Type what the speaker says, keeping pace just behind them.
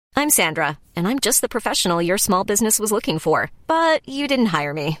I'm Sandra, and I'm just the professional your small business was looking for. But you didn't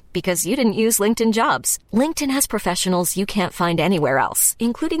hire me because you didn't use LinkedIn Jobs. LinkedIn has professionals you can't find anywhere else,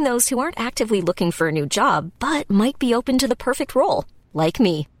 including those who aren't actively looking for a new job, but might be open to the perfect role, like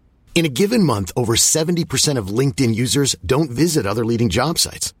me. In a given month, over 70% of LinkedIn users don't visit other leading job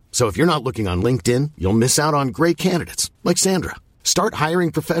sites. So if you're not looking on LinkedIn, you'll miss out on great candidates like Sandra. Start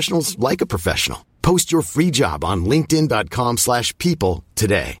hiring professionals like a professional. Post your free job on linkedin.com/people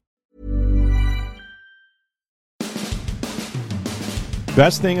today.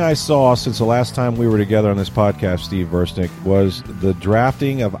 Best thing I saw since the last time we were together on this podcast, Steve Versnick, was the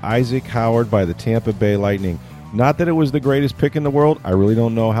drafting of Isaac Howard by the Tampa Bay Lightning. Not that it was the greatest pick in the world. I really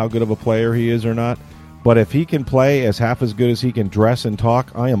don't know how good of a player he is or not. But if he can play as half as good as he can dress and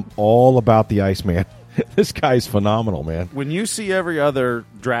talk, I am all about the Iceman. This guy's phenomenal, man. When you see every other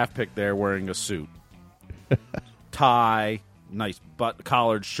draft pick there wearing a suit, tie, nice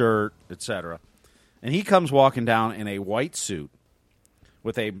collared shirt, etc., and he comes walking down in a white suit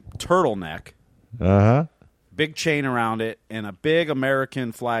with a turtleneck, big chain around it, and a big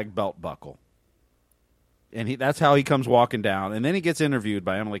American flag belt buckle. And that's how he comes walking down. And then he gets interviewed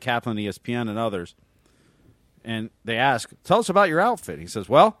by Emily Kaplan, ESPN, and others. And they ask, tell us about your outfit. He says,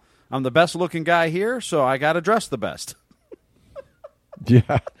 well, I'm the best-looking guy here, so I got to dress the best.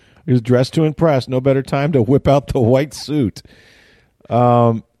 Yeah, he was dressed to impress. No better time to whip out the white suit. He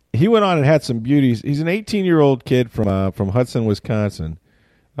went on and had some beauties. He's an 18-year-old kid from Hudson, Wisconsin,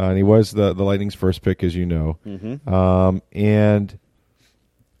 and he was the Lightning's first pick, as you know. Mm-hmm. And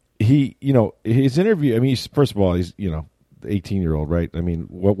he, his interview. I mean, first of all, he's 18-year-old, right? I mean,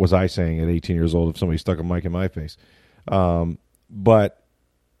 what was I saying at 18 years old if somebody stuck a mic in my face? But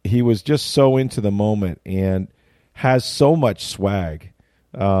he was just so into the moment and has so much swag.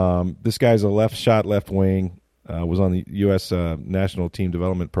 This guy's a left wing, was on the U.S. National Team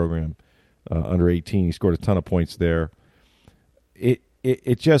Development Program under 18. He scored a ton of points there.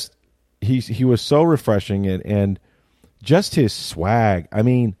 It just he was so refreshing and just his swag. I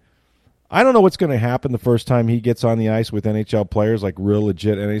mean, I don't know what's going to happen the first time he gets on the ice with NHL players, like real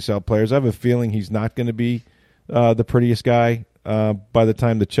legit NHL players. I have a feeling he's not going to be the prettiest guy by the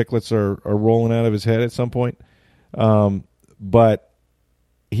time the chiclets are rolling out of his head at some point. But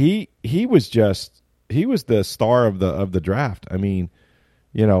he was the star of the draft. I mean,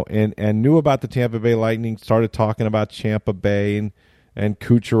 and knew about the Tampa Bay Lightning, started talking about Champa Bay and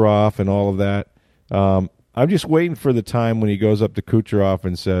Kucherov and all of that. I'm just waiting for the time when he goes up to Kucherov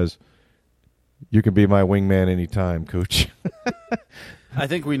and says, "You can be my wingman anytime, Cooch." I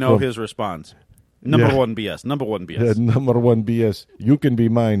think we know his response. Number one BS. Number one BS. Number one BS. You can be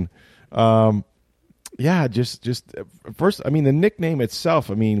mine. Just first, I mean, the nickname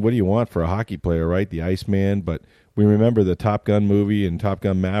itself, I mean, what do you want for a hockey player, right? The Iceman, but we remember the Top Gun movie and Top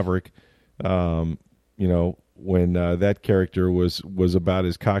Gun Maverick, when that character was about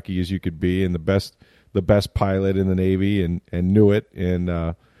as cocky as you could be and the best pilot in the Navy and knew it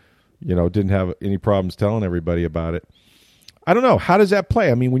and, didn't have any problems telling everybody about it. I don't know. How does that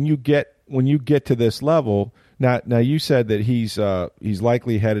play? I mean, when you get to this level, now you said that he's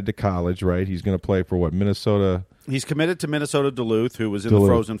likely headed to college, right? He's going to play for what, Minnesota? He's committed to Minnesota Duluth, who was in the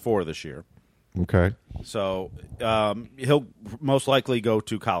Frozen Four this year. Okay. So he'll most likely go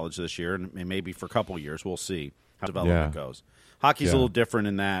to college this year, and maybe for a couple of years. We'll see how development goes. Hockey's a little different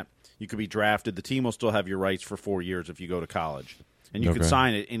in that you could be drafted. The team will still have your rights for 4 years if you go to college, and you can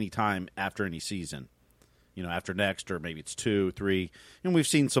sign at any time after any season. After next, or maybe it's 2, 3. And we've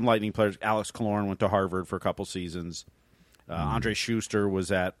seen some Lightning players. Alex Killorn went to Harvard for a couple seasons. Andre Schuster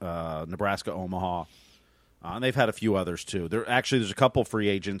was at Nebraska Omaha. And they've had a few others, too. There's a couple free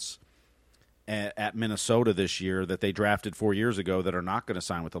agents at Minnesota this year that they drafted 4 years ago that are not going to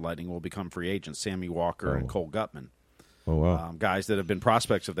sign with the Lightning, will become free agents, Sammy Walker and Cole Gutman. Oh, wow. Guys that have been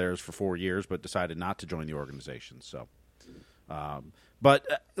prospects of theirs for 4 years but decided not to join the organization. So, but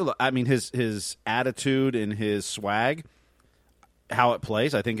I mean, his attitude and his swag, how it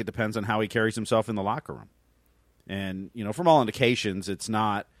plays, I think it depends on how he carries himself in the locker room. And, from all indications, it's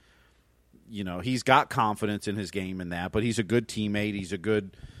not, he's got confidence in his game and that, but he's a good teammate. He's a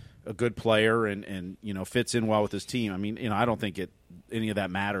good player and fits in well with his team. I mean, I don't think any of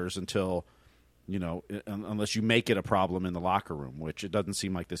that matters until, unless you make it a problem in the locker room, which it doesn't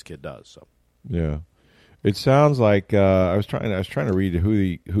seem like this kid does. So, yeah. It sounds like I was trying to read who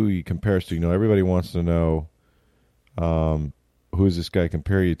he compares to. Everybody wants to know who does this guy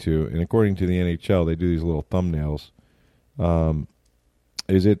compare you to, and according to the NHL, they do these little thumbnails.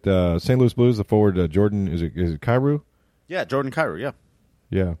 Is it St. Louis Blues? The forward Jordan is it Kyrou? Yeah, Jordan Kyrou. Yeah.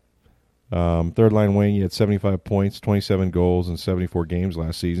 Yeah. Third line wing, you had 75 points, 27 goals, and 74 games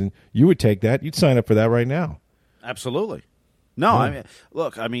last season. You would take that. You'd sign up for that right now. Absolutely. No, I mean,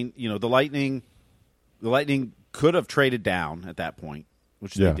 look, I mean, the Lightning could have traded down at that point,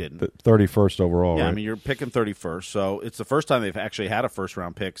 which they didn't. 31st overall, yeah, right? I mean, you're picking 31st, so it's the first time they've actually had a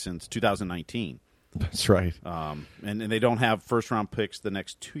first-round pick since 2019. That's right. And they don't have first-round picks the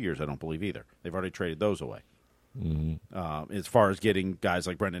next 2 years, I don't believe, either. They've already traded those away. Mm-hmm. As far as getting guys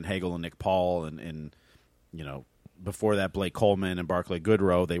like Brendan Hagel and Nick Paul and before that, Blake Coleman and Barclay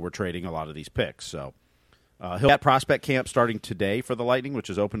Goodrow, they were trading a lot of these picks. So he'll be at prospect camp starting today for the Lightning, which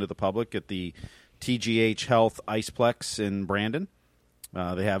is open to the public at the TGH Health Iceplex in Brandon.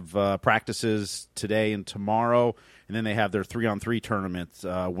 They have practices today and tomorrow, and then they have their 3-on-3 tournaments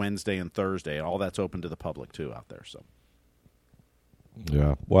Wednesday and Thursday. All that's open to the public too out there. So,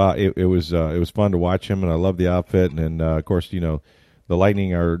 yeah, well, it was fun to watch him, and I love the outfit, and of course, the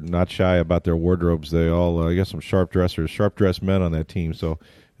Lightning are not shy about their wardrobes. They all got some sharp dressed men on that team, so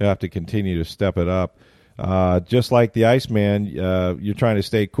they have to continue to step it up. Just like the Iceman, you're trying to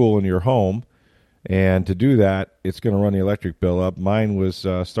stay cool in your home. And to do that, it's going to run the electric bill up. Mine was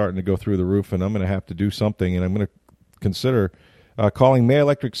starting to go through the roof, and I'm going to have to do something. And I'm going to consider calling May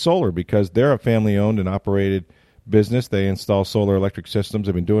Electric Solar because they're a family-owned and operated business. They install solar electric systems.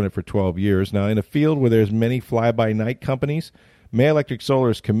 They've been doing it for 12 years. Now, in a field where there's many fly-by-night companies, May Electric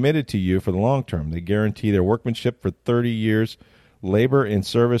Solar is committed to you for the long term. They guarantee their workmanship for 30 years, labor and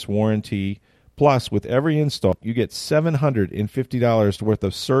service warranty. Plus, with every install, you get $750 worth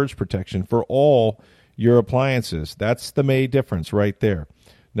of surge protection for all your appliances. That's the May difference right there.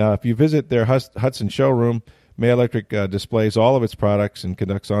 Now, if you visit their Hudson showroom, May Electric displays all of its products and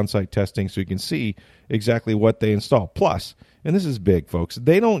conducts on-site testing so you can see exactly what they install. Plus, and this is big, folks,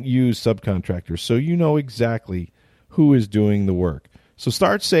 they don't use subcontractors, so you know exactly who is doing the work. So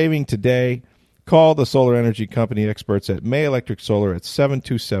start saving today. Call the solar energy company experts at May Electric Solar at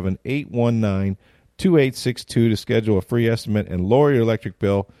 727-819-2862 to schedule a free estimate and lower your electric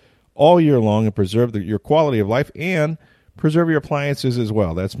bill all year long and preserve your quality of life and preserve your appliances as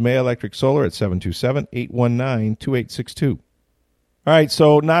well. That's May Electric Solar at 727-819-2862. All right,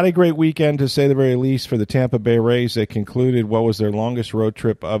 so not a great weekend to say the very least for the Tampa Bay Rays. They concluded what was their longest road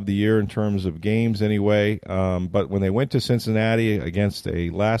trip of the year in terms of games anyway. But when they went to Cincinnati against a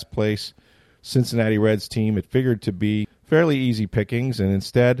last-place Cincinnati Reds team, it figured to be fairly easy pickings, and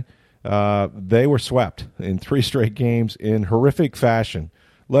instead they were swept in 3 straight games in horrific fashion.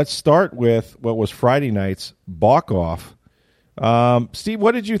 Let's start with what was Friday night's balk-off. Steve,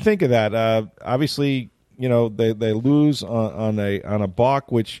 what did you think of that? Obviously, they lose on a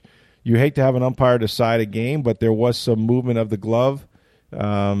balk, which you hate to have an umpire decide a game, but there was some movement of the glove.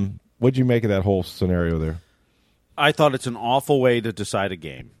 What did you make of that whole scenario there? I thought it's an awful way to decide a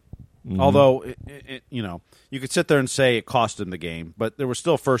game. Mm-hmm. Although, you could sit there and say it cost them the game, but there was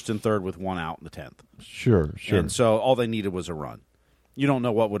still first and third with 1 out in the 10th. Sure. And so all they needed was a run. You don't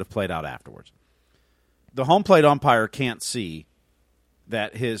know what would have played out afterwards. The home plate umpire can't see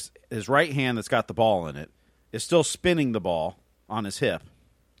that his right hand that's got the ball in it is still spinning the ball on his hip.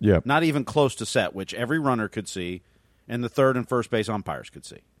 Yep. Not even close to set, which every runner could see, and the third and first base umpires could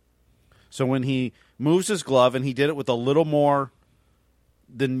see. So when he moves his glove, and he did it with a little more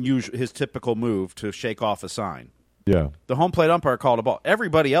than usual, his typical move to shake off a sign. Yeah. The home plate umpire called a ball.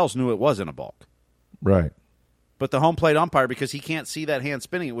 Everybody else knew it wasn't a balk. Right. But the home plate umpire, because he can't see that hand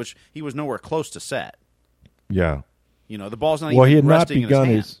spinning it, which he was nowhere close to set. Yeah. The ball's not even resting in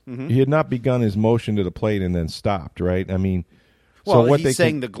his hand. He had not begun his motion to the plate and then stopped, right? I mean, well, so he's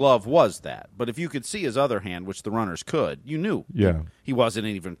saying the glove was that. But if you could see his other hand, which the runners could, you knew. Yeah. He wasn't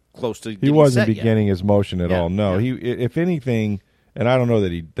even close to He wasn't beginning his motion at all. No. Yeah. He, if anything, and I don't know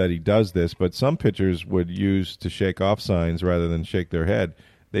that he does this, but some pitchers would use to shake off signs rather than shake their head.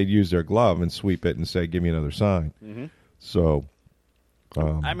 They'd use their glove and sweep it and say, "Give me another sign." Mm-hmm. So,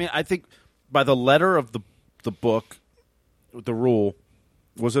 I think by the letter of the book, the rule,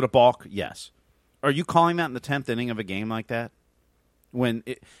 was it a balk? Yes. Are you calling that in the 10th inning of a game like that? And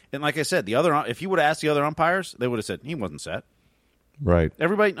like I said, if you would have asked the other umpires, they would have said he wasn't set. Right.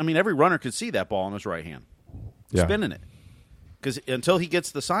 Every runner could see that ball in his right hand, spinning it. Because until he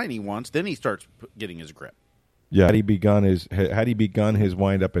gets the sign he wants, then he starts getting his grip. Yeah, had he begun his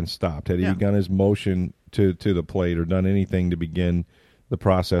wind up and stopped, had he begun his motion to the plate or done anything to begin the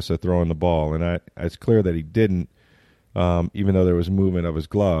process of throwing the ball, and it's clear that he didn't, even though there was movement of his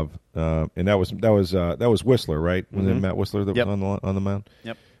glove, and that was Whistler, right? Was it Matt Whistler that was on the mound?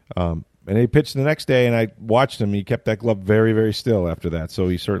 Yep. And he pitched the next day, and I watched him. He kept that glove very, very still after that. So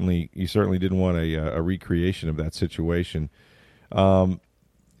he certainly didn't want a recreation of that situation.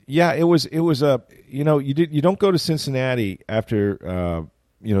 Yeah, it was a you don't go to Cincinnati after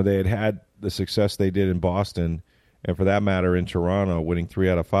they had the success they did in Boston, and for that matter in Toronto, winning 3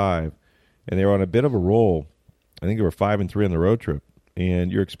 out of 5, and they were on a bit of a roll. I think they were 5-3 on the road trip,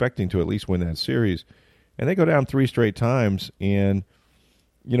 and you're expecting to at least win that series, and they go down 3 straight times, and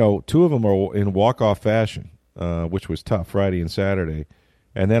 2 of them are in walk-off fashion, which was tough, Friday and Saturday,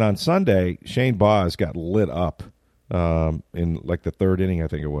 and then on Sunday, Shane Baz got lit up. In like the 3rd inning, I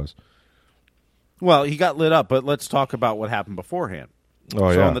think it was. Well, he got lit up, but let's talk about what happened beforehand.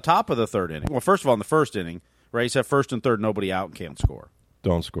 So on the top of the 3rd inning, well, first of all, in the 1st inning, Rays have 1st and 3rd, nobody out, and can't score.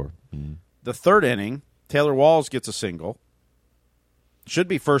 Don't score. Mm-hmm. The 3rd inning, Taylor Walls gets a single. Should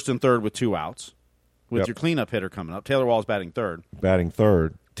be 1st and 3rd with 2 outs. With your cleanup hitter coming up. Taylor Walls batting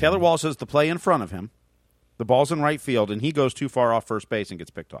 3rd. Taylor Walls has the play in front of him. The ball's in right field, and he goes too far off first base and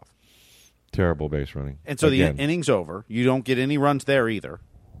gets picked off. Terrible base running. And so the inning's over. You don't get any runs there either,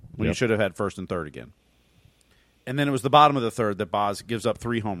 when you should have had 1st and 3rd again. And then it was the bottom of the 3rd that Baz gives up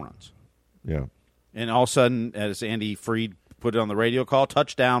 3 home runs. Yeah. And all of a sudden, as Andy Freed put it on the radio call,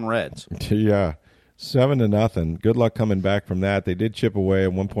 touchdown Reds. Yeah. 7-0. Good luck coming back from that. They did chip away.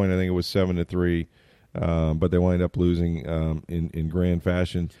 At one point, I think it was 7-3. But they wind up losing in grand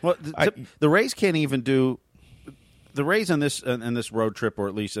fashion. Well, the Rays can't even do – the Rays in this road trip, or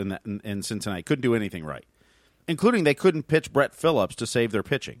at least in Cincinnati, couldn't do anything right, including they couldn't pitch Brett Phillips to save their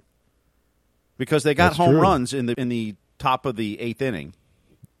pitching because they got home runs in the top of the 8th inning,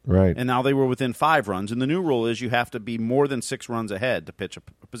 right? And now they were within 5 runs. And the new rule is you have to be more than 6 runs ahead to pitch a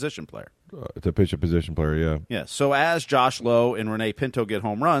position player. Yeah. So as Josh Lowe and Rene Pinto get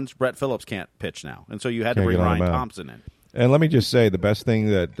home runs, Brett Phillips can't pitch now, and so you had to bring Ryan Thompson in. And let me just say, the best thing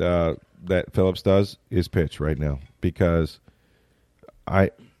that Phillips does is pitch right now, because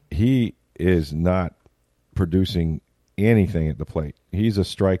he is not producing anything at the plate. He's a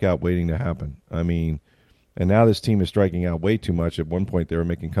strikeout waiting to happen. I mean, and now this team is striking out way too much. At one point, they were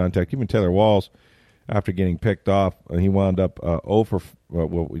making contact. Even Taylor Walls, after getting picked off, he wound up not 0 for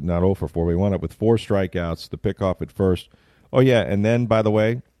 4, but he wound up with 4 strikeouts, the pick off at first. Oh, yeah, and then, by the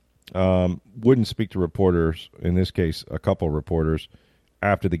way, wouldn't speak to reporters, in this case, a couple reporters,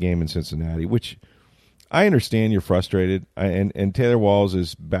 after the game in Cincinnati, which I understand you're frustrated. And Taylor Walls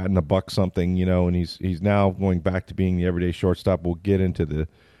is batting a buck something, and he's now going back to being the everyday shortstop. We'll get into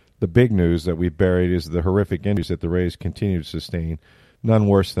the big news that we've buried is the horrific injuries that the Rays continue to sustain. None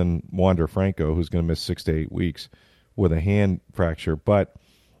worse than Wander Franco, who's going to miss 6 to 8 weeks with a hand fracture. But,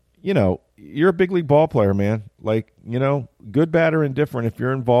 you're a big league ball player, man. Like, good, bad, or indifferent. If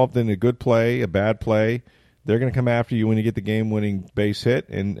you're involved in a good play, a bad play, they're going to come after you when you get the game-winning base hit.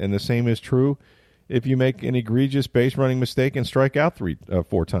 And the same is true if you make an egregious base-running mistake and strike out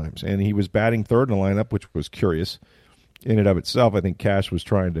 4 times. And he was batting 3rd in the lineup, which was curious in and of itself. I think Cash was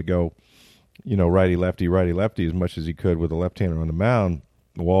trying to go, righty-lefty as much as he could with a left-hander on the mound.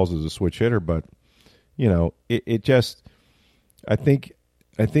 Walls is a switch hitter, but, it just – I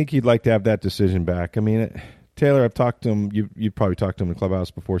think he'd like to have that decision back. I mean, Taylor, I've talked to him. You've probably talked to him in the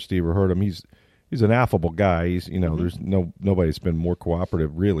clubhouse before, Steve, or heard him. He's an affable guy. He's there's nobody that's been more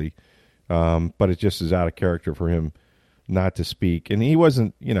cooperative really, but it just is out of character for him not to speak. And he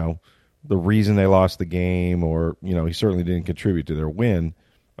wasn't the reason they lost the game, or he certainly didn't contribute to their win.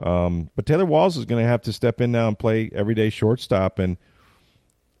 But Taylor Walls is going to have to step in now and play everyday shortstop. And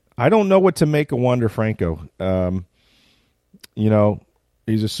I don't know what to make of Wander Franco.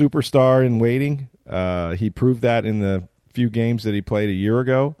 He's a superstar in waiting. He proved that in the few games that he played a year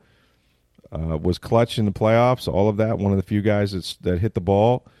ago. Was clutch in the playoffs, all of that. One of the few guys that hit the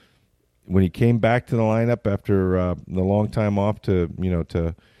ball. When he came back to the lineup after the long time off to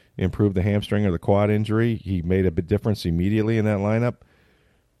improve the hamstring or the quad injury, he made a big difference immediately in that lineup.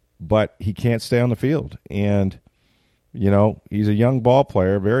 But he can't stay on the field. And, he's a young ball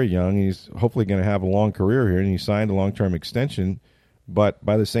player, very young. He's hopefully going to have a long career here, and he signed a long-term extension. But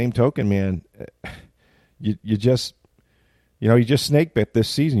by the same token, man, you just snake bit this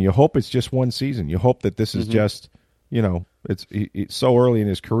season. You hope it's just one season. You hope that this is just, it's so early in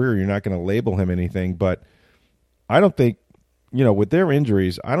his career, you're not going to label him anything. But I don't think, with their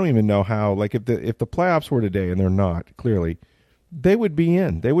injuries, I don't even know how. Like if the playoffs were today, and they're not, clearly, they would be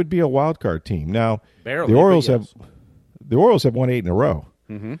in. They would be a wild card team. Now, barely, the Orioles have won 8 in a row,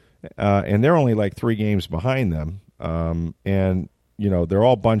 and they're only like 3 games behind them. And they're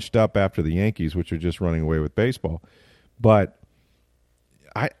all bunched up after the Yankees, which are just running away with baseball. But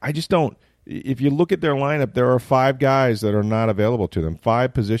I just don't – if you look at their lineup, there are 5 guys that are not available to them,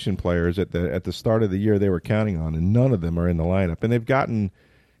 5 position players at the start of the year they were counting on, and none of them are in the lineup. And they've gotten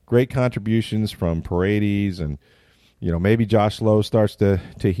great contributions from Paredes and maybe Josh Lowe starts to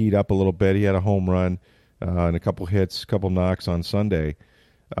heat up a little bit. He had a home run and a couple hits, a couple knocks on Sunday.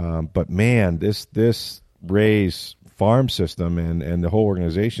 But, man, this Rays farm system and the whole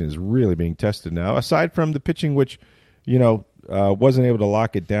organization is really being tested now. Aside from the pitching, which, wasn't able to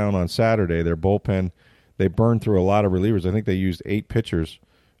lock it down on Saturday, their bullpen, they burned through a lot of relievers. I think they used 8 pitchers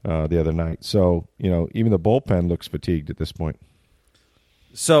the other night. So, even the bullpen looks fatigued at this point.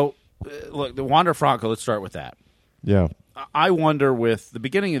 So, look, the Wander Franco, let's start with that. Yeah. I wonder with the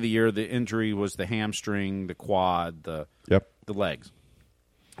beginning of the year, the injury was the hamstring, the quad, the legs.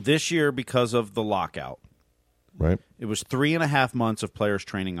 This year, because of the lockout, right, it was 3.5 months of players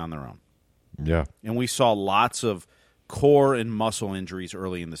training on their own. Yeah. And we saw lots of core and muscle injuries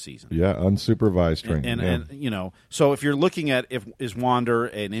early in the season. Yeah, unsupervised training. And so if you're looking at is Wander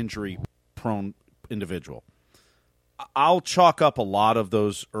an injury-prone individual, I'll chalk up a lot of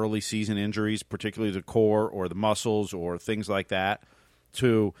those early season injuries, particularly the core or the muscles or things like that,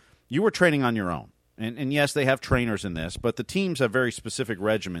 to you were training on your own. And yes, they have trainers in this, but the teams have very specific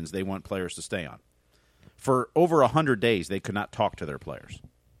regimens they want players to stay on. For over 100 days, they could not talk to their players.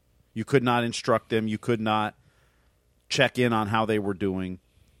 You could not instruct them. You could not check in on how they were doing.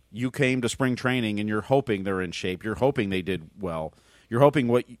 You came to spring training, and you're hoping they're in shape. You're hoping they did well. You're hoping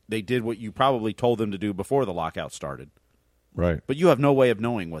what you probably told them to do before the lockout started. Right. But you have no way of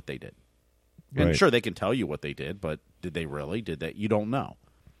knowing what they did. And right. Sure, they can tell you what they did, but did they really? Did they? You don't know.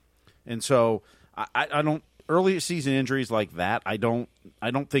 And so I don't early season injuries like that, I don't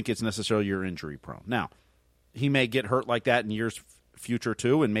think it's necessarily you're injury prone. Now, he may get hurt like that in years future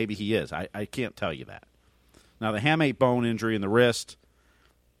too, and maybe he is. I can't tell you that. Now, the hamate bone injury in the wrist,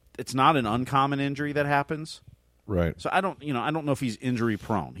 it's not an uncommon injury that happens. Right. So I don't know if he's injury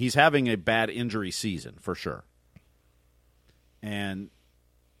prone. He's having a bad injury season for sure. And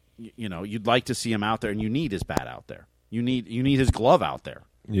you'd like to see him out there, and you need his bat out there. You need his glove out there.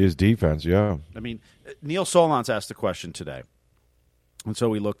 His defense, yeah. I mean, Neil Solondz asked the question today, and so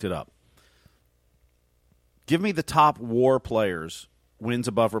we looked it up. Give me the top WAR players, wins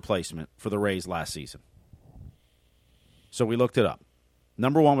above replacement, for the Rays last season. So we looked it up.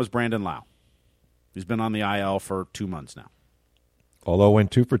 Number 1 was Brandon Lau. He's been on the IL for 2 months now. Although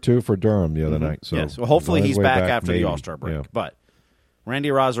went 2 for 2 for Durham the other night. So yes, well, hopefully he's back after maybe. the All-Star break. Yeah. But Randy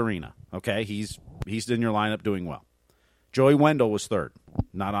Rosarina, okay, he's in your lineup doing well. Joey Wendell was 3rd,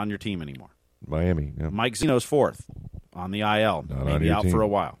 not on your team anymore. Miami. Yeah. Mike Zeno's 4th, on the IL, not maybe out for a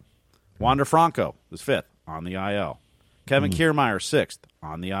while. Wander Franco was 5th, on the IL. Kevin Kiermaier, 6th,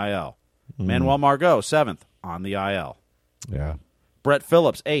 on the IL. Manuel Margot, 7th, on the IL. Yeah. Brett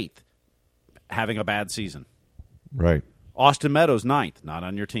Phillips, 8th, having a bad season. Right. Austin Meadows, 9th, not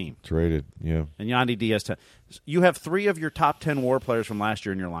on your team. Traded, yeah. And Yandy Diaz, 10th. You have 3 of your top 10 WAR players from last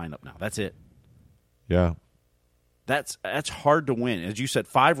year in your lineup now. That's it. Yeah. That's hard to win. As you said,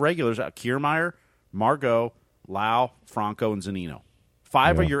 5 regulars out: Kiermaier, Margot, Lau, Franco, and Zunino.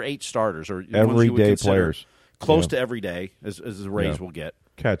 5 of your 8 starters, or everyday players, close to every day, as the Rays will get.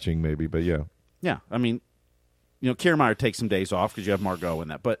 Catching maybe, but yeah. Yeah, I mean, Kiermaier takes some days off because you have Margot in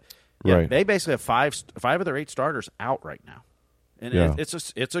that, but they basically have 5 of their 8 starters out right now, and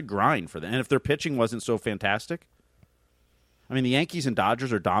it's a grind for them. And if their pitching wasn't so fantastic, I mean, the Yankees and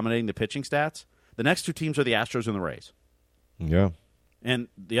Dodgers are dominating the pitching stats. The next 2 teams are the Astros and the Rays. Yeah. And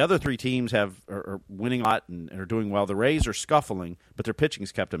the other 3 teams are winning a lot and are doing well. The Rays are scuffling, but their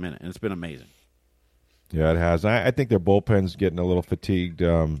pitching's kept them in it, and it's been amazing. Yeah, it has. I think their bullpen's getting a little fatigued,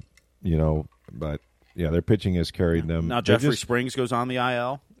 but, their pitching has carried them. Now Jeffrey Springs goes on the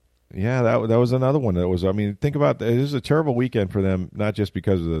IL. Yeah, that was another one that was, I mean, think about that. It was a terrible weekend for them, not just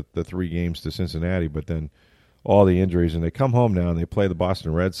because of the 3 games to Cincinnati, but then all the injuries. And they come home now and they play the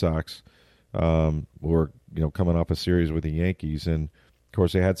Boston Red Sox, who are coming off a series with the Yankees, and of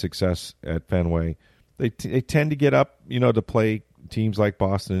course they had success at Fenway. They tend to get up, to play teams like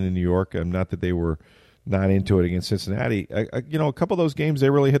Boston and New York. Not that they were not into it against Cincinnati. A couple of those games they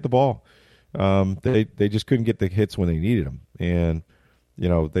really hit the ball. They just couldn't get the hits when they needed them, and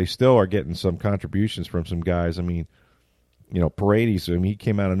they still are getting some contributions from some guys. I mean, Paredes. I mean, he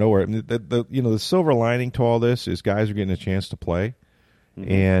came out of nowhere. I mean, the silver lining to all this is guys are getting a chance to play,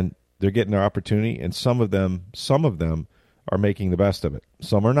 and they're getting their opportunity, and some of them are making the best of it.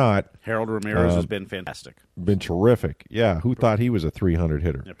 Some are not. Harold Ramirez has been fantastic. Been terrific. Yeah, who thought he was a 300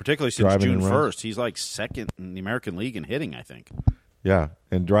 hitter? Yeah, particularly since June 1st. He's like 2nd in the American League in hitting, I think. Yeah,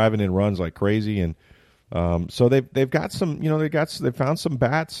 and driving in runs like crazy, and so they've got some. They've found some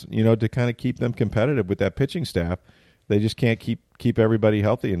bats. To kind of keep them competitive with that pitching staff. They just can't keep everybody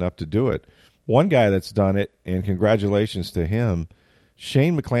healthy enough to do it. One guy that's done it, and congratulations to him.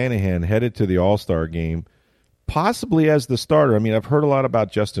 Shane McClanahan headed to the All-Star game, possibly as the starter. I mean, I've heard a lot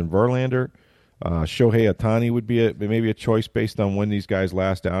about Justin Verlander. Shohei Ohtani would be maybe a choice based on when these guys'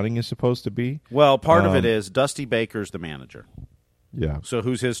 last outing is supposed to be. Well, part of it is Dusty Baker's the manager. Yeah. So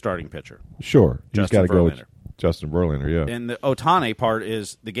who's his starting pitcher? Sure. He's got to go with Justin Verlander, yeah. And the Ohtani part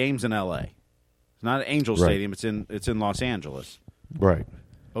is the game's in L.A. It's not at Angel Stadium. It's in Los Angeles. Right.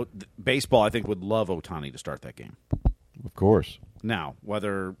 Baseball, I think, would love Ohtani to start that game. Of course. Now,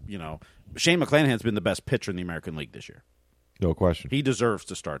 whether, Shane McClanahan's been the best pitcher in the American League this year. No question. He deserves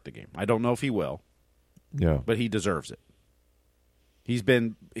to start the game. I don't know if he will. Yeah. But he deserves it. He's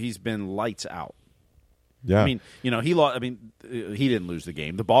been lights out. Yeah. I mean, he lost. I mean, he didn't lose the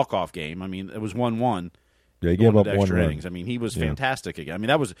game. The Balkoff game. I mean, it was 1-1. Yeah, he gave up extra one run. innings. I mean, he was fantastic again. I mean,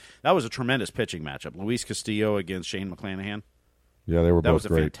 that was a tremendous pitching matchup. Luis Castillo against Shane McClanahan. Yeah, they were both great. That was a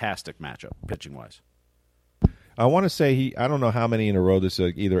fantastic matchup, pitching wise. I want to say I don't know how many in a row. This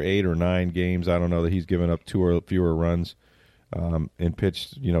is either 8 or 9 games. I don't know that he's given up 2 or fewer runs and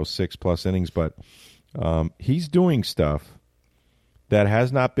pitched 6+ innings. But he's doing stuff that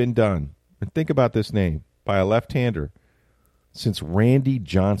has not been done. And think about this name by a left-hander since Randy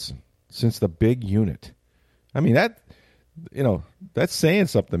Johnson, since the big unit. I mean, that's saying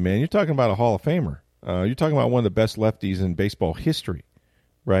something, man. You're talking about a Hall of Famer. You're talking about one of the best lefties in baseball history,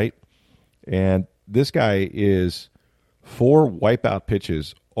 right? And this guy is 4 wipeout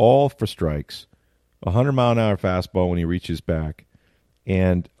pitches, all for strikes, 100-mile-an-hour fastball when he reaches back.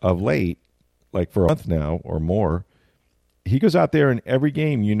 And of late, like for a month now or more, he goes out there in every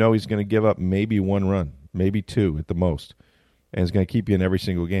game, he's going to give up maybe 1 run, maybe 2 at the most. And is going to keep you in every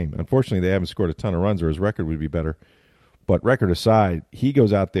single game. Unfortunately, they haven't scored a ton of runs, or his record would be better. But record aside, he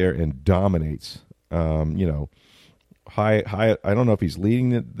goes out there and dominates. High. I don't know if he's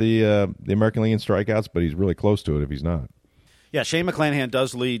leading the American League in strikeouts, but he's really close to it if he's not. Yeah, Shane McClanahan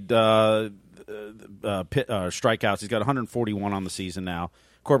does lead strikeouts. He's got 141 on the season now.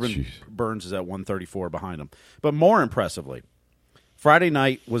 Corbin Burns is at 134 behind him. But more impressively, Friday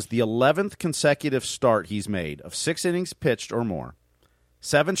night was the 11th consecutive start he's made of 6 innings pitched or more,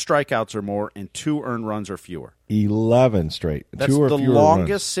 7 strikeouts or more, and 2 earned runs or fewer. 11 straight. That's 2 or the fewer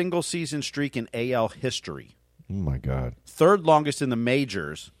longest single-season streak in AL history. Oh, my God. 3rd longest in the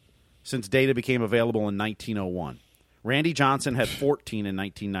majors since data became available in 1901. Randy Johnson had 14 in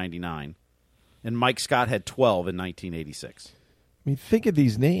 1999, and Mike Scott had 12 in 1986. I mean, think of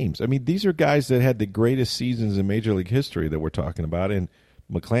these names. I mean, these are guys that had the greatest seasons in Major League history that we're talking about, and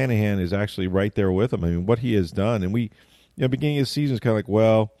McClanahan is actually right there with him. I mean, what he has done, and beginning of the season is kind of like,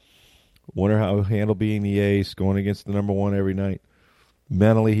 well, wonder how he'll handle being the ace, going against the number 1 every night.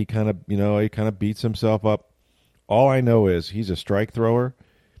 Mentally, he kind of beats himself up. All I know is he's a strike thrower,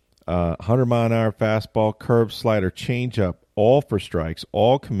 100-mile-an-hour fastball, curve, slider, changeup, all for strikes,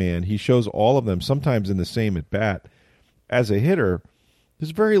 all command. He shows all of them, sometimes in the same at bat. As a hitter,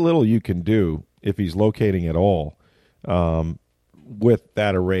 there's very little you can do if he's locating at all with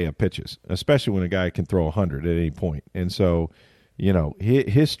that array of pitches, especially when a guy can throw 100 at any point. And so,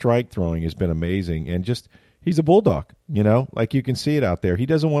 his strike throwing has been amazing. And just he's a bulldog, like you can see it out there. He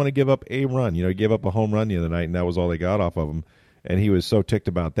doesn't want to give up a run. He gave up a home run the other night, and that was all they got off of him. And he was so ticked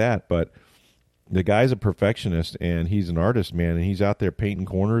about that. But the guy's a perfectionist, and he's an artist, man. And he's out there painting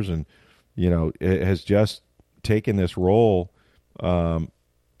corners and, it has just taken this role,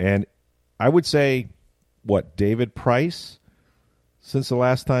 and I would say, David Price, since the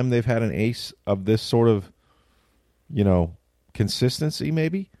last time they've had an ace of this sort of, consistency,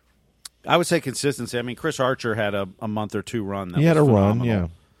 maybe? I would say consistency. I mean, Chris Archer had a month or 2 run. He had a phenomenal.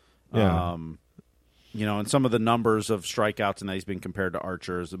 Run, yeah. And some of the numbers of strikeouts, and he's been compared to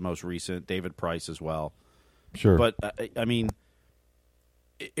Archer as the most recent, David Price as well. Sure. But, I mean,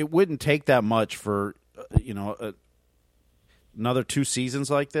 it wouldn't take that much for another 2 seasons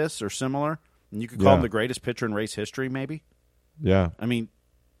like this or similar, and you could call him the greatest pitcher in race history, maybe. Yeah. I mean,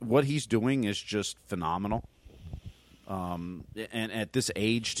 what he's doing is just phenomenal. And at this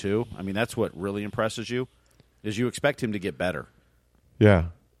age, too, I mean, that's what really impresses you, is you expect him to get better. Yeah.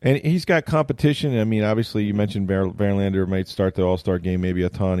 And he's got competition. I mean, obviously, you mentioned Verlander might start the All-Star game, maybe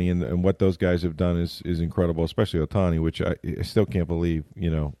Ohtani, and what those guys have done is incredible, especially Ohtani, which I still can't believe.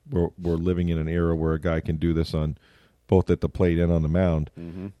 We're living in an era where a guy can do this on both at the plate and on the mound.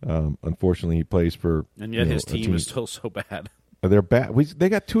 Mm-hmm. Unfortunately, he plays for, and yet his team is still so bad. They're bad. They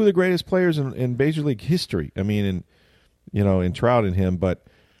got 2 of the greatest players in Major League history. I mean, in Trout and him, but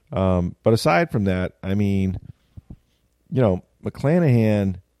aside from that, I mean,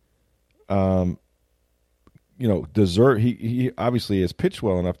 McClanahan. He obviously has pitched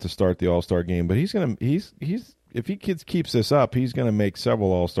well enough to start the All-Star game, but he's if he keeps this up, he's gonna make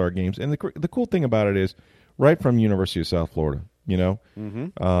several All-Star games. And the cool thing about it is, right from University of South Florida.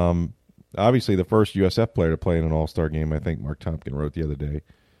 Obviously the first USF player to play in an All-Star game, I think Mark Tompkin wrote the other day.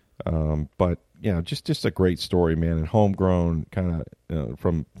 But just a great story, man, and homegrown kind of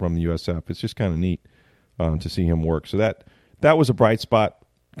from the USF. It's just kind of neat to see him work. So that was a bright spot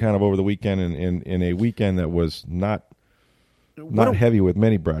kind of over the weekend, and in a weekend that was not heavy with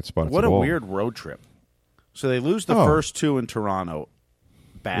many bright spots. What at a all. weird road trip. So they lose the first two in Toronto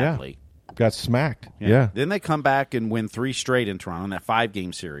badly. Yeah. Got smacked. Yeah. Then they come back and win 3 straight in Toronto in that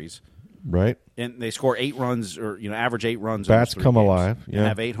 5-game series. Right. And they score 8 runs, or average 8 runs. Bats in those 3 come games, alive. Yeah. and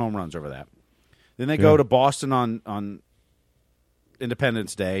have 8 home runs over that. Then they go to Boston on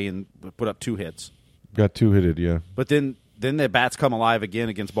Independence Day and put up 2 hits. Got 2 hitted. Yeah. But then the bats come alive again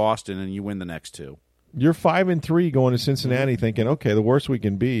against Boston, and you win the next 2. You're 5-3 going to Cincinnati, thinking, okay, the worst we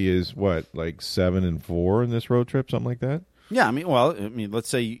can be is what, like 7-4 in this road trip, something like that. Yeah, let's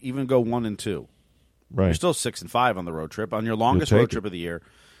say you even go 1-2. Right. You're still 6-5 on the road trip, on your longest road trip of the year.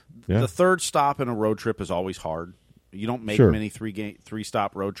 Yeah. The third stop in a road trip is always hard. You don't make many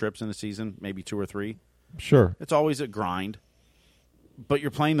 3-stop road trips in a season, maybe 2 or 3. Sure. It's always a grind. But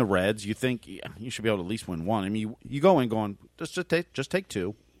you're playing the Reds. You think you should be able to at least win 1. I mean, you go in going, just take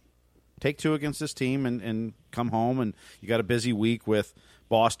 2. Take 2 against this team and come home, and you got a busy week with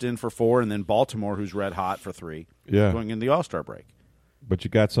Boston for 4 and then Baltimore, who's red hot, for 3 going in the All-Star break. But you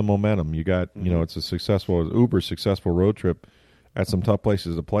got some momentum. You got, it's a uber successful road trip at some tough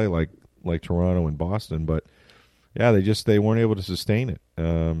places to play like Toronto and Boston. But, yeah, they weren't able to sustain it.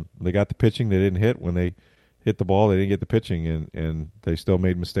 They got the pitching. They didn't hit. When they hit the ball, they didn't get the pitching, and they still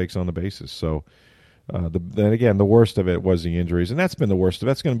made mistakes on the bases. So, then again, the worst of it was the injuries, and that's been the worst of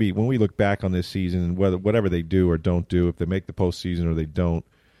it. That's going to be when we look back on this season, and whatever they do or don't do, if they make the postseason or they don't.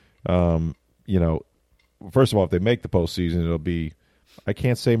 First of all, if they make the postseason, it'll be, I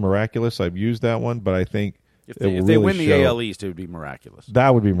can't say miraculous. I've used that one, but I think if they win the AL East, it would be miraculous.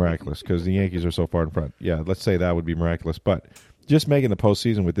 That would be miraculous because the Yankees are so far in front. Yeah, let's say that would be miraculous, but just making the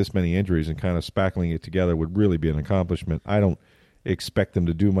postseason with this many injuries and kind of spackling it together would really be an accomplishment. I don't expect them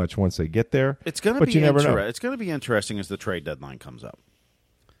to do much once they get there. It's going to be It's going to be interesting as the trade deadline comes up,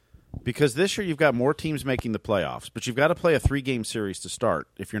 because this year you've got more teams making the playoffs, but you've got to play a 3-game series to start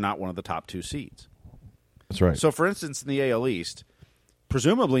if you're not one of the top 2 seeds. That's right. So, for instance, in the AL East,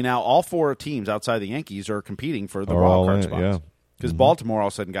 presumably now all 4 teams outside the Yankees are competing for the wild card spots. Because Baltimore all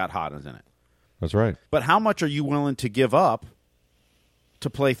of a sudden got hot and is in it. That's right. But how much are you willing to give up to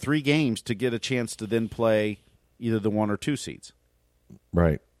play 3 games to get a chance to then play either the 1 or 2 seeds?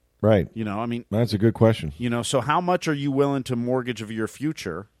 Right. That's a good question. So how much are you willing to mortgage of your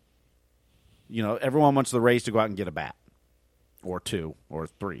future? Everyone wants the Rays to go out and get a bat or 2 or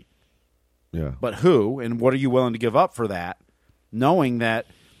 3. Yeah. But who and what are you willing to give up for that, knowing that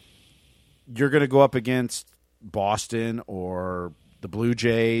you're going to go up against Boston or the Blue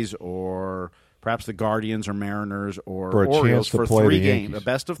Jays or perhaps the Guardians or Mariners or for a Orioles for 3 games, a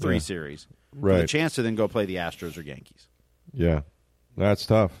best of 3 series. Right. For the chance to then go play the Astros or Yankees. Yeah. That's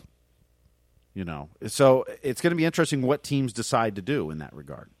tough. So it's going to be interesting what teams decide to do in that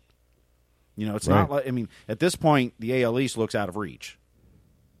regard. It's not like, at this point, the AL East looks out of reach,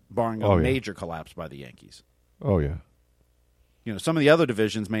 barring a major collapse by the Yankees. Oh, yeah. Some of the other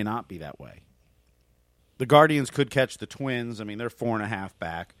divisions may not be that way. The Guardians could catch the Twins. They're 4.5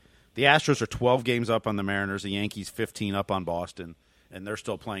 back. The Astros are 12 games up on the Mariners. The Yankees 15 up on Boston, and they're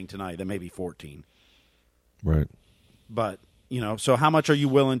still playing tonight. They may be 14. Right. But, so how much are you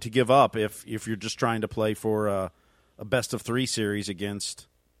willing to give up if you're just trying to play for a best of 3 series against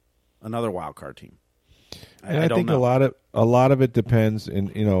another wild card team? I think a lot of it depends,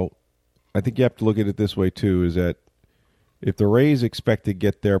 and I think you have to look at it this way too: is that if the Rays expect to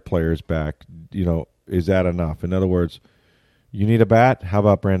get their players back, is that enough? In other words, you need a bat. How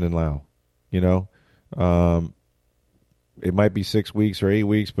about Brandon Lau? It might be 6 weeks or 8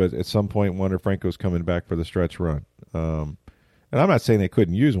 weeks, but at some point, Wander Franco's coming back for the stretch run. And I'm not saying they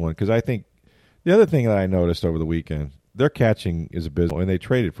couldn't use one, because I think the other thing that I noticed over the weekend, their catching is abysmal, and they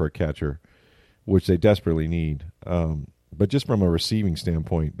traded for a catcher, which they desperately need. But just from a receiving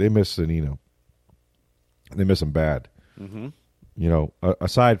standpoint, they miss Zunino. They miss him bad. Mm-hmm.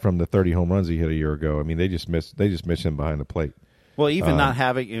 Aside from the 30 home runs he hit a year ago, they just miss him behind the plate. Well, even not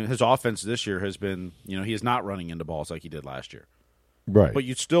having his offense this year has been, he is not running into balls like he did last year. Right. But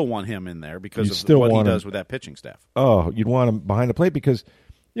you'd still want him in there because of what he does with that pitching staff. Oh, you'd want him behind the plate because,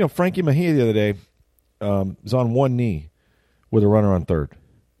 Frankie Mejia the other day was on one knee with a runner on third,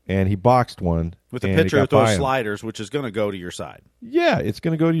 and he boxed one. With a pitcher with those sliders, which is going to go to your side. Yeah, it's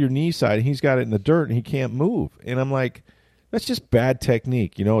going to go to your knee side, and he's got it in the dirt, and he can't move. And I'm like, That's just bad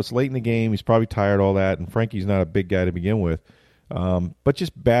technique. It's late in the game. He's probably tired, all that, and Frankie's not a big guy to begin with. But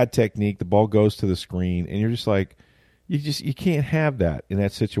just bad technique. The ball goes to the screen, and you're just like, you can't have that in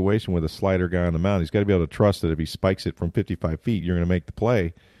that situation with a slider guy on the mound. He's got to be able to trust that if he spikes it from 55 feet, you're going to make the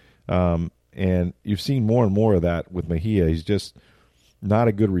play. And you've seen more and more of that with Mejia. He's just not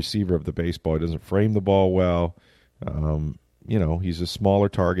a good receiver of the baseball. He doesn't frame the ball well. He's a smaller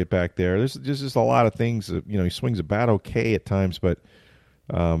target back there. There's just a lot of things. He swings a bat okay at times, but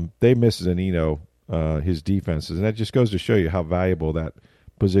they miss Zunino, his defenses. And that just goes to show you how valuable that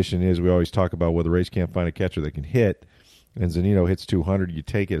position is. We always talk about where the Rays can't find a catcher that can hit. And Zunino hits 200, you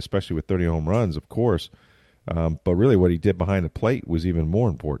take it, especially with 30 home runs, of course. But really what he did behind the plate was even more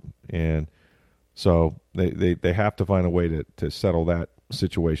important. And so they have to find a way to settle that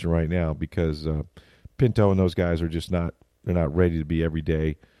situation right now because Pinto and those guys are just not – they're not ready to be every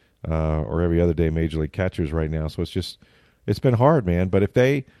day or every other day major league catchers right now. So it's been hard, man. But if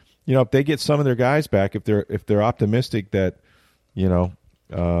they get some of their guys back, if they're optimistic that,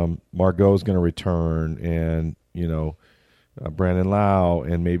 Margot is going to return and, Brandon Lau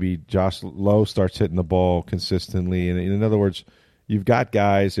and maybe Josh Lowe starts hitting the ball consistently. And in other words, you've got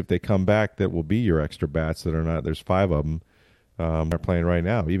guys, if they come back, that will be your extra bats that are not. There's 5 of them that are playing right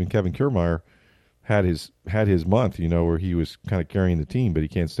now. Even Kevin Kiermaier had his month, where he was kind of carrying the team, but he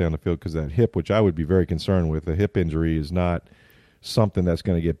can't stay on the field because of that hip, which I would be very concerned with. A hip injury is not something that's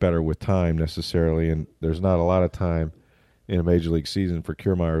going to get better with time necessarily, and there's not a lot of time in a major league season for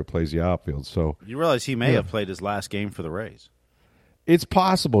Kiermaier who plays the outfield. So you realize he may have played his last game for the Rays. It's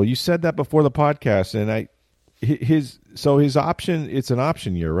possible. You said that before the podcast, and his option. It's an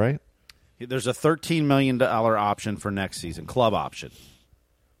option year, right? There's a $13 million option for next season, club option,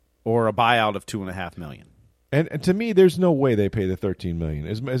 or a buyout of $2.5 million. And to me, there's no way they pay the $13 million.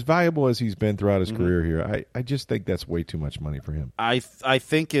 As valuable as he's been throughout his career here, I just think that's way too much money for him. I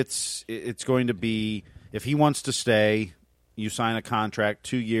think it's going to be, if he wants to stay, you sign a contract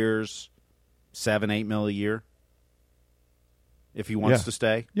 2 years, $7-8 million a year. If he wants to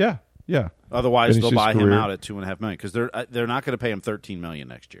stay, yeah. Otherwise, they'll buy him out at $2.5 million because they're not going to pay him $13 million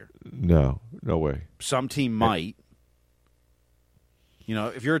next year. No way. Some team might.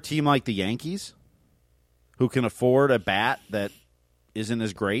 If you're a team like the Yankees, who can afford a bat that isn't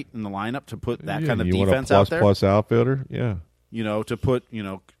as great in the lineup to put that kind of defense out there, plus outfielder, yeah. To put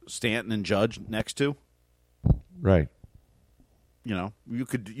Stanton and Judge next to, right. You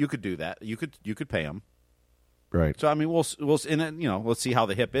could do that. You could pay him. Right. So I mean, we'll let's see how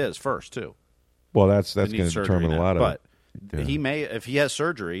the hip is first too. Well, that's going to determine a lot of it. But he may, if he has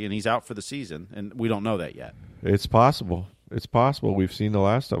surgery and he's out for the season, and we don't know that yet. It's possible. We've seen the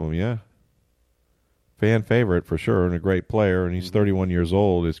last of him. Yeah. Fan favorite for sure, and a great player. And he's 31 years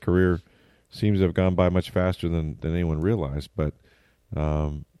old. His career seems to have gone by much faster than anyone realized. But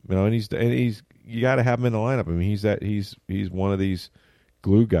and he's you got to have him in the lineup. I mean, he's one of these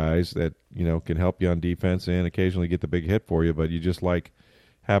glue guys that can help you on defense and occasionally get the big hit for you, but you just like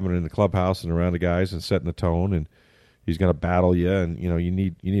having him in the clubhouse and around the guys and setting the tone, and he's going to battle you, and you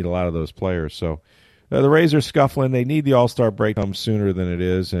need a lot of those players. So the Rays are scuffling. They need the All-Star break come sooner than it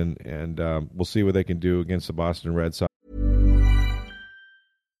is, and we'll see what they can do against the Boston Red Sox.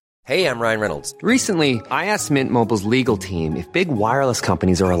 Hey, I'm Ryan Reynolds. Recently, I asked Mint Mobile's legal team if big wireless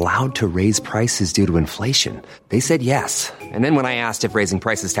companies are allowed to raise prices due to inflation. They said yes. And then when I asked if raising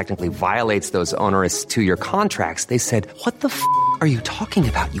prices technically violates those onerous 2-year contracts, they said, "What the f*** are you talking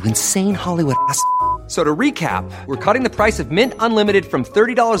about, you insane Hollywood ass f- So to recap, we're cutting the price of Mint Unlimited from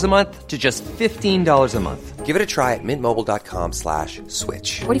 $30 a month to just $15 a month. Give it a try at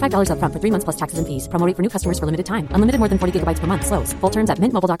mintmobile.com/switch. $45 up front for 3 months plus taxes and fees. Promo rate for new customers for limited time. Unlimited more than 40 gigabytes per month. Slows full terms at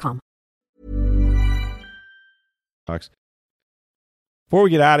mintmobile.com. Before we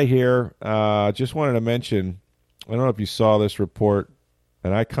get out of here, just wanted to mention, I don't know if you saw this report,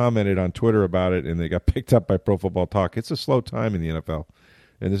 and I commented on Twitter about it, and they got picked up by Pro Football Talk. It's a slow time in the NFL,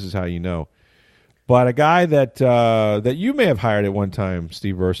 and this is how you know. But a guy that you may have hired at one time,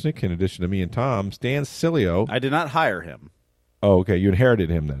 Steve Versnick, in addition to me and Tom, Dan Sileo. I did not hire him. Oh, okay. You inherited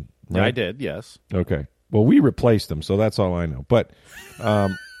him then, right? Yeah, I did, yes. Okay. Well, we replaced him, so that's all I know. But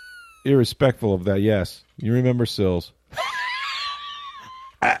irrespectful of that, yes. You remember Sills.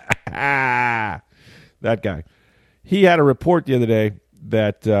 That guy. He had a report the other day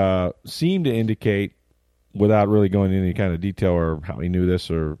that seemed to indicate, without really going into any kind of detail or how he knew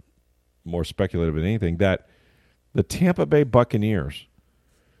this or more speculative than anything, that the Tampa Bay Buccaneers,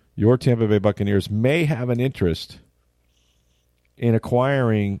 your Tampa Bay Buccaneers, may have an interest in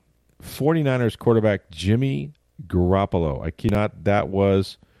acquiring 49ers quarterback Jimmy Garoppolo. I kid not, that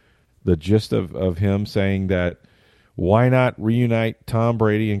was the gist of him saying that why not reunite Tom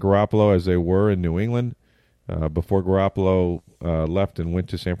Brady and Garoppolo as they were in New England before Garoppolo left and went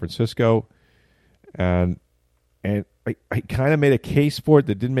to San Francisco? And I kind of made a case for it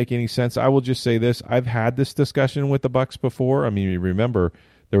that didn't make any sense. I will just say this. I've had this discussion with the Bucs before. I mean, you remember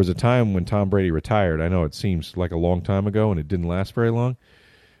there was a time when Tom Brady retired. I know it seems like a long time ago, and it didn't last very long.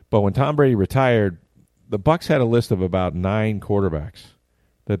 But when Tom Brady retired, the Bucs had a list of about 9 quarterbacks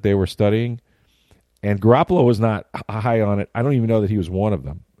that they were studying, and Garoppolo was not high on it. I don't even know that he was one of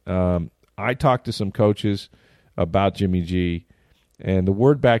them. I talked to some coaches about Jimmy G, and the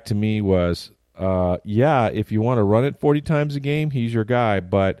word back to me was, yeah, if you want to run it 40 times a game, he's your guy.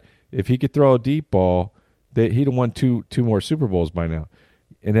 But if he could throw a deep ball, he'd have won two more Super Bowls by now.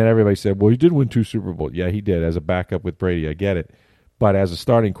 And then everybody said, well, he did win 2 Super Bowls. Yeah, he did as a backup with Brady. I get it. But as a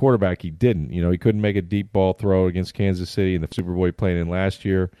starting quarterback, he didn't. You know, he couldn't make a deep ball throw against Kansas City in the Super Bowl he played in last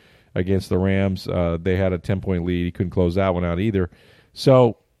year against the Rams. They had a 10-point lead. He couldn't close that one out either.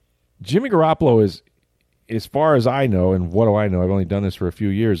 So Jimmy Garoppolo is, as far as I know, and what do I know? I've only done this for a few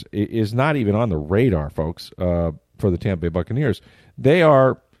years, is not even on the radar, folks, for the Tampa Bay Buccaneers. They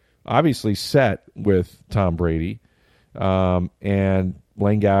are obviously set with Tom Brady, and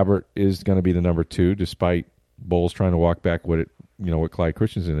Blaine Gabbert is going to be the number 2, despite Bowles trying to walk back what Clyde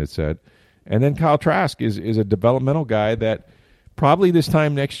Christensen had said. And then Kyle Trask is a developmental guy that probably this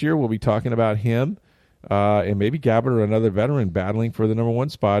time next year we'll be talking about him. And maybe Gabbert or another veteran battling for the number 1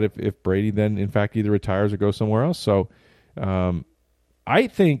 spot if Brady then, in fact, either retires or goes somewhere else. So I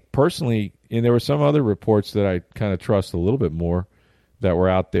think personally, and there were some other reports that I kind of trust a little bit more that were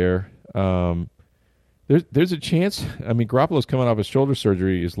out there. There's a chance. I mean, Garoppolo's coming off his shoulder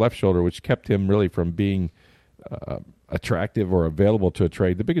surgery, his left shoulder, which kept him really from being attractive or available to a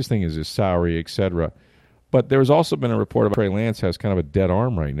trade. The biggest thing is his salary, et-cetera. But there's also been a report about Trey Lance has kind of a dead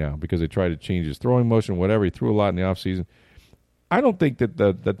arm right now because they tried to change his throwing motion, whatever. He threw a lot in the offseason. I don't think that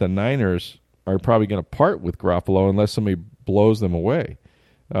the Niners are probably going to part with Garoppolo unless somebody blows them away.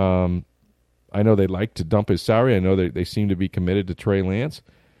 I know they like to dump his salary. I know they seem to be committed to Trey Lance.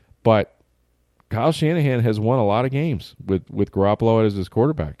 But Kyle Shanahan has won a lot of games with Garoppolo as his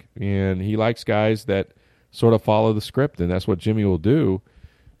quarterback. And he likes guys that sort of follow the script, and that's what Jimmy will do.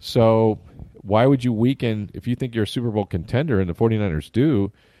 So why would you weaken, if you think you're a Super Bowl contender, and the 49ers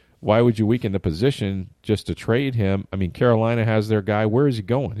do, why would you weaken the position just to trade him? I mean, Carolina has their guy. Where is he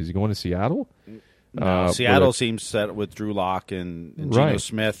going? Is he going to Seattle? No, Seattle seems set with Drew Lock and Geno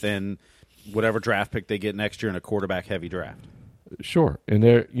Smith and whatever draft pick they get next year in a quarterback-heavy draft. Sure. And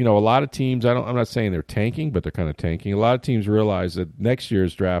there, a lot of teams, I'm not saying they're tanking, but they're kind of tanking. A lot of teams realize that next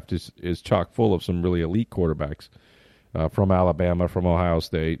year's draft is chock full of some really elite quarterbacks from Alabama, from Ohio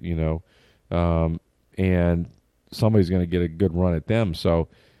State, and somebody's going to get a good run at them. So,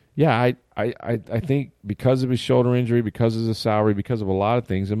 yeah, I think because of his shoulder injury, because of his salary, because of a lot of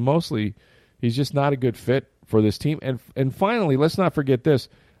things, and mostly he's just not a good fit for this team. And finally, let's not forget this.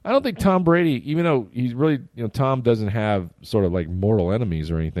 I don't think Tom Brady, even though he's really, Tom doesn't have sort of like mortal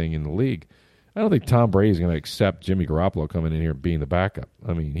enemies or anything in the league, I don't think Tom Brady is going to accept Jimmy Garoppolo coming in here and being the backup.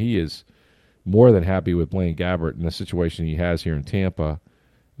 I mean, he is more than happy with Blaine Gabbert in the situation he has here in Tampa.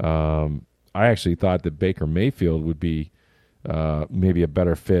 I actually thought that Baker Mayfield would be maybe a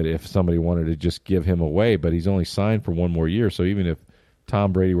better fit if somebody wanted to just give him away, but he's only signed for 1 more year, so even if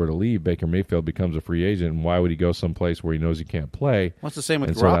Tom Brady were to leave, Baker Mayfield becomes a free agent, and why would he go someplace where he knows he can't play? Well, it's the same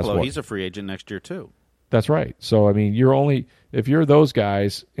with Garoppolo. He's a free agent next year, too. That's right. So, I mean, if you're those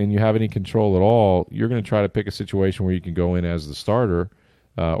guys and you have any control at all, you're going to try to pick a situation where you can go in as the starter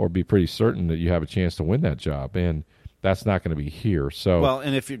or be pretty certain that you have a chance to win that job, and that's not going to be here. So, well,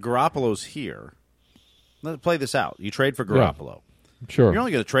 and if Garoppolo's here, let's play this out. You trade for Garoppolo. Yeah, sure. You're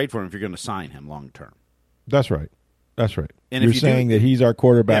only going to trade for him if you're going to sign him long term. That's right. That's right. And you're saying that he's our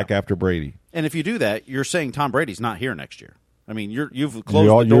quarterback after Brady. And if you do that, you're saying Tom Brady's not here next year. I mean, you've closed the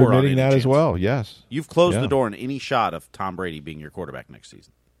door on You're admitting that as well, yes. You've closed the door on any shot of Tom Brady being your quarterback next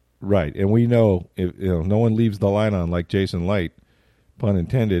season. Right, and we know no one leaves the line on like Jason Light, pun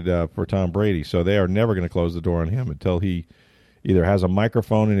intended, for Tom Brady. So they are never going to close the door on him until he either has a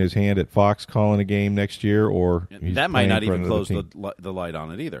microphone in his hand at Fox calling a game next year, or that might not even close the light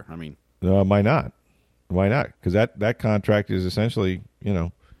on it either. I mean, no, it might not. Why not? Because that contract is essentially,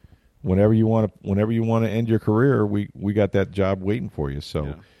 whenever you want to end your career, we got that job waiting for you.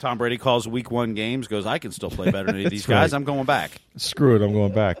 So Tom Brady calls Week 1 games, goes, I can still play better than any of these guys. I'm going back. Screw it, I'm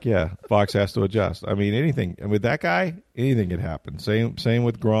going back. Yeah, Fox has to adjust. I mean, anything. And with that guy, anything can happen. Same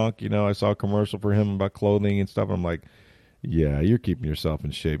with Gronk. I saw a commercial for him about clothing and stuff. I'm like, yeah, you're keeping yourself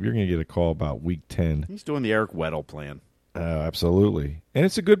in shape. You're going to get a call about Week 10. He's doing the Eric Weddle plan. Absolutely. And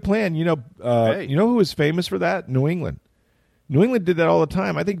it's a good plan. You know who was famous for that? New England. New England did that all the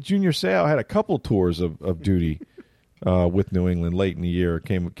time. I think Junior Seau had a couple tours of duty with New England late in the year.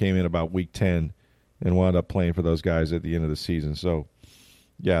 Came in about week 10 and wound up playing for those guys at the end of the season. So,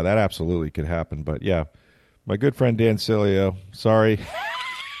 yeah, that absolutely could happen. But, yeah, my good friend Dan Sileo, sorry.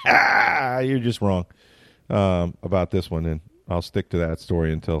 You're just wrong about this one, and I'll stick to that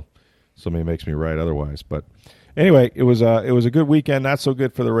story until somebody makes me right otherwise. But anyway, it was a good weekend, not so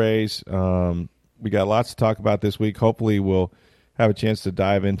good for the Rays. We got lots to talk about this week. Hopefully we'll have a chance to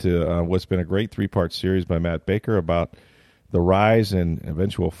dive into what's been a great 3-part series by Matt Baker about the rise and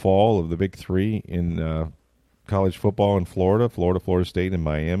eventual fall of the Big Three in college football in Florida, Florida State, and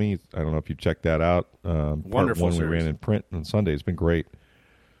Miami. I don't know if you checked that out. Wonderful part one series. We ran in print on Sunday. It's been great.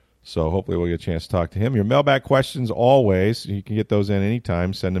 So hopefully we'll get a chance to talk to him. Your mailbag questions, always, you can get those in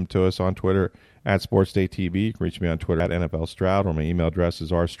anytime. Send them to us on Twitter at SportsDayTV. You can reach me on Twitter at NFL Stroud, or my email address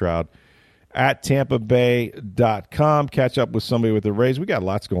is rstroud@tampabay.com. Catch up with somebody with the Rays. We got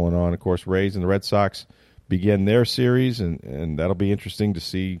lots going on. Of course, Rays and the Red Sox begin their series, and that'll be interesting to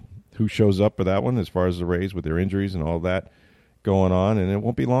see who shows up for that one as far as the Rays with their injuries and all that going on. And it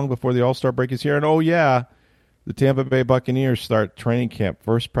won't be long before the All-Star break is here. And, oh, yeah, the Tampa Bay Buccaneers start training camp,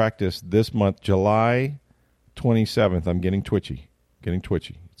 first practice this month, July 27th. I'm getting twitchy.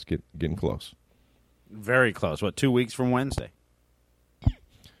 It's getting close. Very close. What, 2 weeks from Wednesday?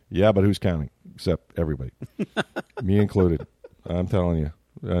 Yeah, but who's counting? Except everybody. Me included. I'm telling you.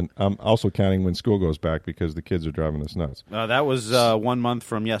 And I'm also counting when school goes back because the kids are driving us nuts. That was 1 month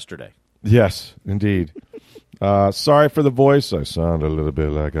from yesterday. Yes, indeed. Sorry for the voice. I sound a little bit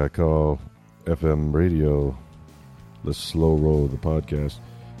like I call FM radio the slow roll of the podcast.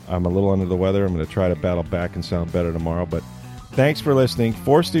 I'm a little under the weather. I'm going to try to battle back and sound better tomorrow. But thanks for listening.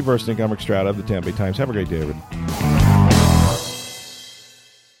 For Steve Versnick, I'm Rick Stroud of the Tampa Bay Times. Have a great day, everybody.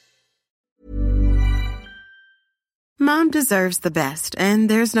 Mom deserves the best, and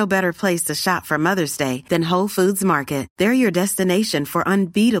there's no better place to shop for Mother's Day than Whole Foods Market. They're your destination for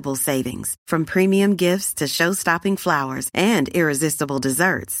unbeatable savings, from premium gifts to show-stopping flowers and irresistible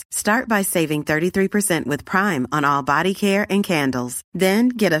desserts. Start by saving 33% with Prime on all body care and candles. Then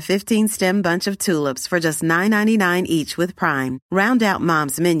get a 15-stem bunch of tulips for just $9.99 each with Prime. Round out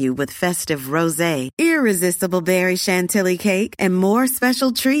Mom's menu with festive rosé, irresistible berry chantilly cake, and more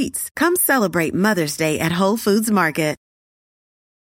special treats. Come celebrate Mother's Day at Whole Foods Market.